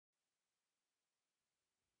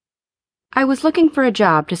I was looking for a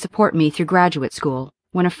job to support me through graduate school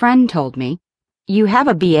when a friend told me, "You have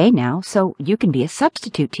a BA now, so you can be a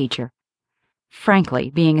substitute teacher." Frankly,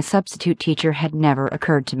 being a substitute teacher had never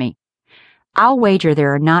occurred to me. I'll wager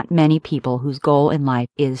there are not many people whose goal in life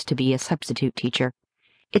is to be a substitute teacher.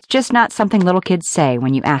 It's just not something little kids say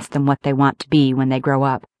when you ask them what they want to be when they grow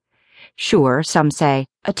up. Sure, some say,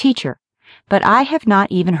 a teacher, but I have not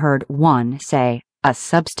even heard one say, a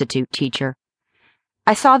substitute teacher.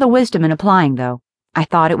 I saw the wisdom in applying, though. I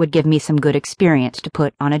thought it would give me some good experience to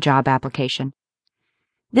put on a job application.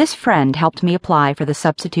 This friend helped me apply for the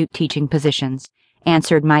substitute teaching positions,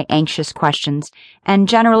 answered my anxious questions, and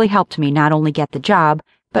generally helped me not only get the job,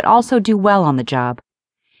 but also do well on the job.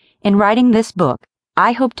 In writing this book,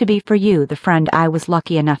 I hope to be for you the friend I was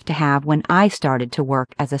lucky enough to have when I started to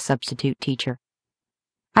work as a substitute teacher.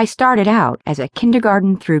 I started out as a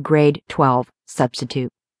kindergarten through grade 12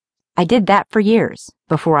 substitute. I did that for years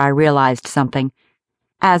before I realized something.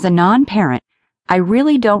 As a non-parent, I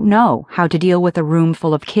really don't know how to deal with a room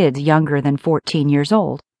full of kids younger than 14 years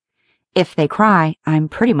old. If they cry, I'm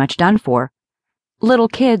pretty much done for. Little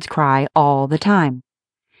kids cry all the time.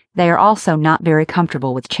 They are also not very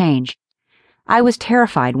comfortable with change. I was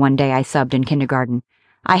terrified one day I subbed in kindergarten.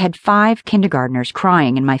 I had 5 kindergartners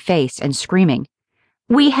crying in my face and screaming,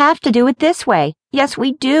 "We have to do it this way. Yes,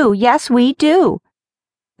 we do. Yes, we do."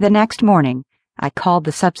 The next morning, I called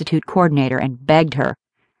the substitute coordinator and begged her,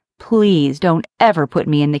 "Please don't ever put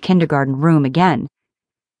me in the kindergarten room again."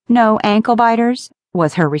 "No ankle biters,"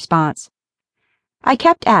 was her response. I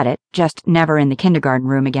kept at it, just never in the kindergarten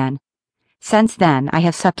room again. Since then, I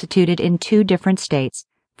have substituted in 2 different states,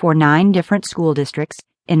 for 9 different school districts,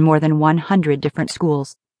 in more than 100 different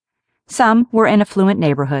schools. Some were in affluent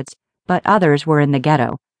neighborhoods, but others were in the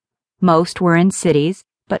ghetto. Most were in cities,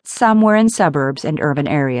 but some were in suburbs and urban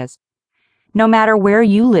areas. No matter where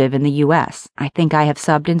you live in the U.S., I think I have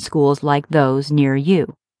subbed in schools like those near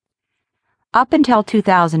you. Up until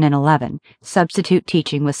 2011, substitute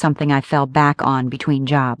teaching was something I fell back on between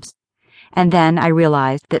jobs. And then I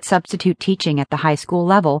realized that substitute teaching at the high school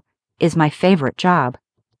level is my favorite job.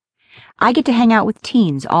 I get to hang out with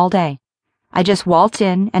teens all day. I just waltz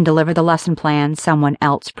in and deliver the lesson plan someone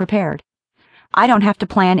else prepared. I don't have to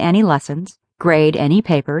plan any lessons, grade any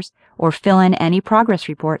papers, or fill in any progress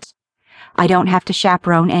reports. I don't have to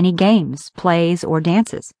chaperone any games, plays, or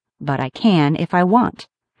dances, but I can if I want.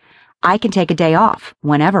 I can take a day off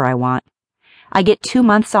whenever I want. I get 2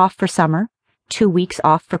 months off for summer, 2 weeks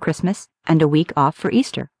off for Christmas, and a week off for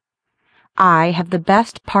Easter. I have the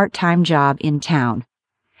best part-time job in town.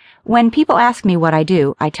 When people ask me what I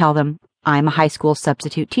do, I tell them I'm a high school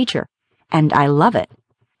substitute teacher, and I love it.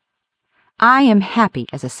 I am happy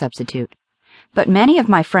as a substitute, but many of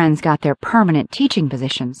my friends got their permanent teaching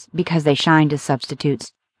positions because they shined as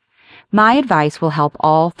substitutes. My advice will help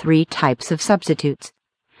all 3 types of substitutes: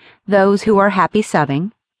 those who are happy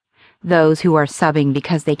subbing, those who are subbing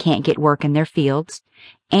because they can't get work in their fields,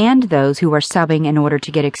 and those who are subbing in order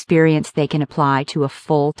to get experience they can apply to a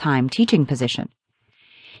full-time teaching position.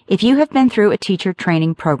 If you have been through a teacher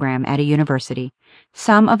training program at a university,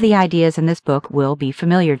 some of the ideas in this book will be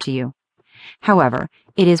familiar to you. However,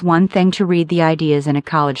 it is one thing to read the ideas in a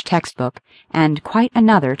college textbook, and quite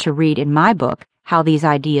another to read in my book how these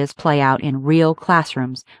ideas play out in real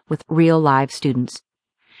classrooms with real live students.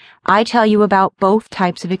 I tell you about both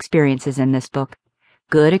types of experiences in this book.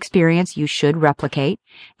 Good experience you should replicate,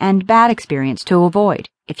 and bad experience to avoid,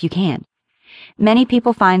 if you can. Many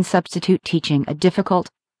people find substitute teaching a difficult,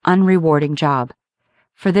 unrewarding job.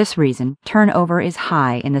 For this reason, turnover is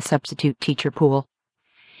high in the substitute teacher pool.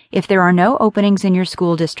 If there are no openings in your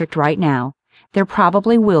school district right now, there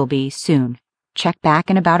probably will be soon. Check back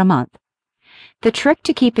in about a month. The trick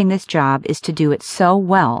to keeping this job is to do it so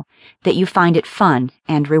well that you find it fun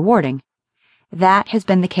and rewarding. That has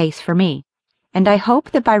been the case for me, and I hope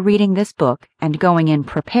that by reading this book and going in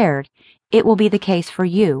prepared, it will be the case for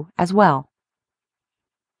you as well.